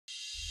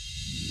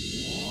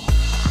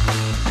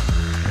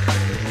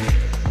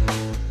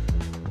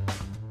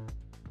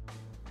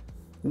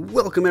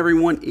Welcome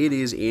everyone, it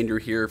is Andrew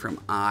here from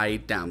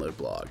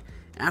iDownloadBlog.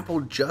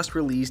 Apple just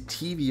released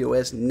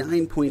tvOS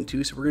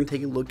 9.2, so we're going to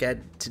take a look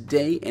at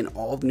today and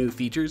all the new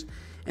features.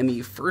 And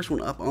the first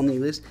one up on the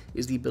list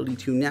is the ability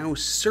to now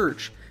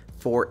search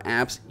for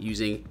apps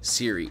using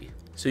Siri.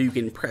 So you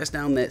can press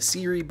down that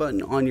Siri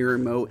button on your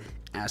remote,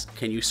 ask,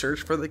 can you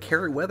search for the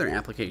Carrot Weather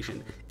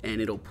application? And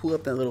it'll pull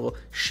up that little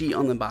sheet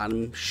on the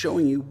bottom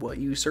showing you what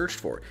you searched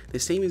for. The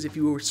same as if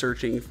you were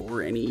searching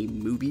for any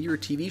movie or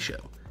TV show.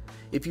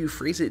 If you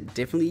phrase it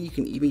differently, you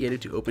can even get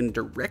it to open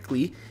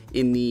directly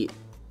in the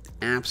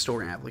App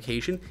Store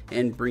application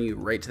and bring you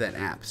right to that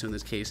app. So in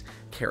this case,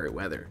 Carrot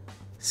Weather.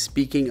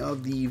 Speaking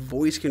of the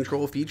voice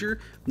control feature,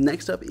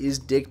 next up is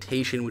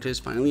dictation, which has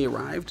finally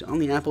arrived on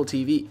the Apple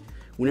TV.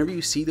 Whenever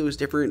you see those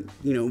different,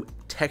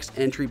 text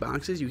entry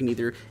boxes, you can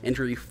either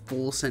enter a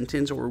full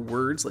sentence or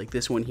words like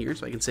this one here.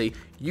 So I can say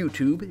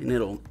YouTube and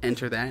it'll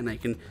enter that and I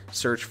can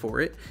search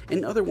for it.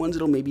 And other ones,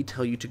 it'll maybe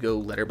tell you to go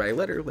letter by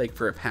letter, like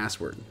for a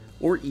password,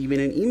 or even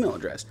an email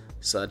address,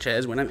 such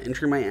as when I'm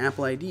entering my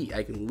Apple ID,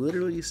 I can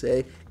literally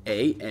say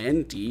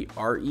ANDREW@ID,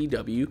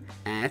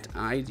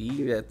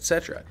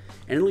 etc.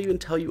 And it'll even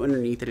tell you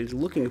underneath that it's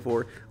looking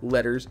for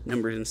letters,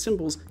 numbers, and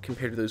symbols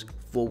compared to those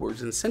full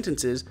words and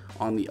sentences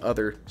on the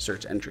other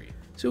search entry.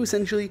 So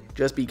essentially,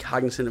 just be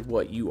cognizant of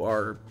what you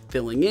are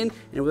filling in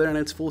and whether or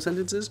not it's full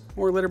sentences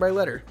or letter by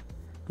letter.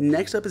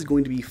 Next up is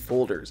going to be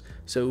folders.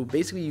 So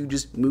basically you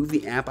just move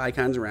the app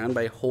icons around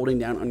by holding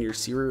down on your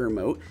Siri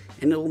remote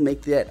and it'll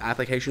make that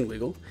application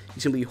wiggle.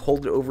 You simply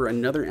hold it over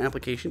another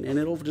application and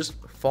it'll just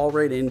fall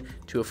right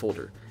into a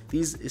folder.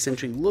 These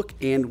essentially look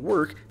and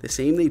work the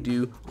same they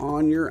do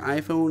on your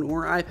iPhone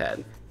or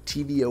iPad.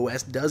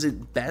 tvOS does its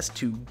best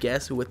to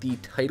guess what the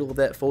title of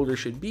that folder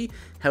should be.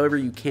 However,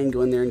 you can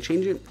go in there and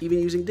change it, even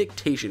using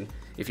dictation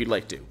if you'd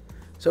like to.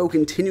 So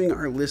continuing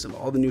our list of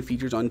all the new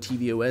features on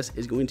tvOS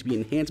is going to be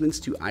enhancements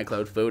to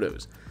iCloud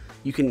Photos.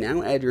 You can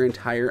now add your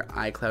entire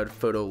iCloud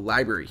photo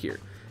library here.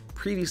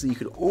 Previously, you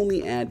could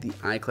only add the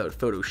iCloud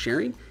photo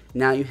sharing.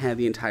 Now you have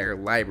the entire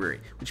library,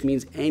 which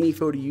means any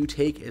photo you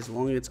take, as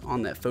long as it's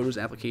on that Photos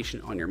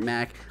application on your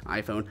Mac,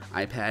 iPhone,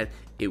 iPad,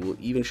 it will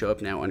even show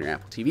up now on your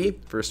Apple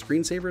TV for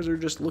screensavers or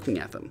just looking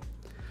at them.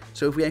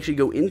 So if we actually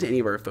go into any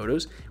of our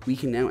photos, we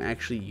can now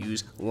actually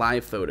use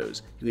live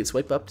photos. You can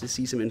swipe up to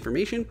see some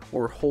information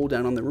or hold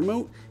down on the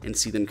remote and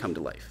see them come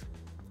to life.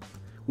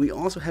 We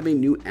also have a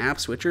new app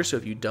switcher, so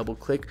if you double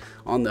click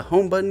on the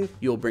home button,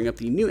 you'll bring up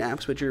the new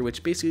app switcher,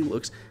 which basically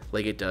looks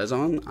like it does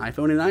on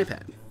iPhone and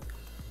iPad.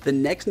 The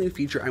next new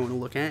feature I want to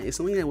look at is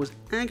something that was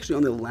actually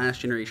on the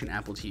last generation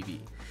Apple TV,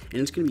 and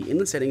it's going to be in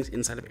the settings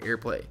inside of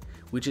AirPlay,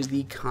 which is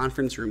the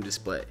conference room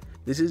display.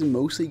 This is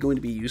mostly going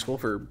to be useful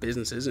for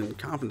businesses and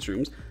conference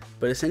rooms,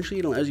 but essentially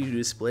it allows you to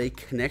display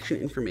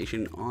connection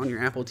information on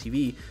your Apple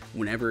TV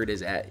whenever it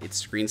is at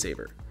its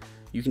screensaver.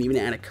 You can even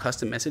add a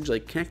custom message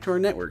like connect to our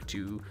network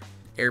to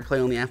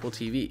AirPlay on the Apple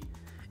TV.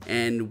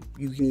 And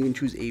you can even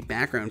choose a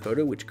background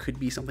photo, which could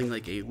be something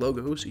like a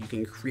logo, so you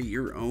can create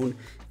your own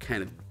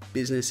kind of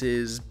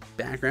business's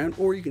background,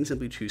 or you can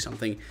simply choose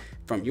something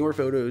from your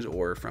photos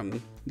or from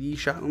the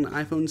shot on the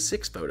iPhone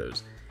 6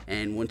 photos.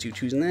 And once you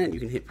choose that, you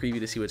can hit preview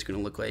to see what it's going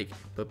to look like,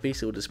 but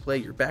basically it'll display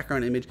your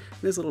background image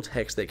and this little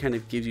text that kind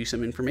of gives you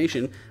some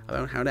information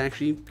about how to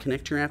actually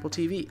connect to your Apple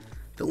TV.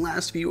 The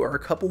last few are a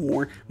couple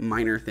more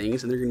minor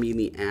things, and they're going to be in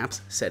the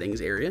apps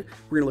settings area.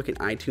 We're going to look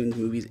at iTunes,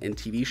 movies, and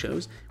TV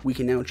shows. We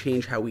can now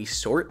change how we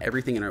sort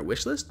everything in our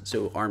wish list,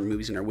 so our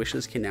movies in our wish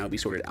list can now be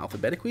sorted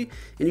alphabetically,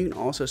 and you can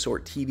also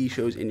sort TV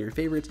shows in your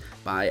favorites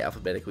by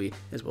alphabetically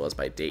as well as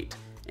by date.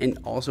 And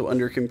also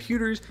under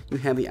computers, you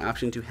have the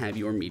option to have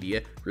your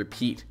media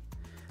repeat.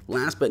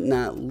 Last but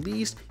not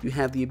least, you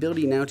have the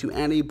ability now to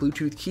add a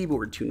Bluetooth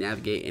keyboard to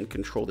navigate and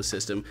control the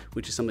system,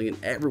 which is something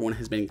that everyone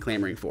has been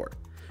clamoring for.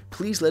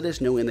 Please let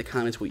us know in the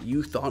comments what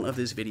you thought of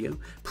this video.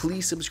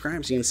 Please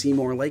subscribe so you can see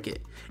more like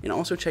it. And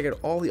also check out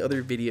all the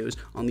other videos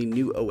on the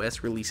new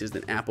OS releases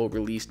that Apple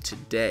released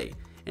today.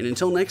 And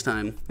until next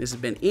time, this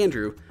has been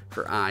Andrew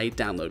for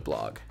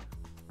iDownloadBlog.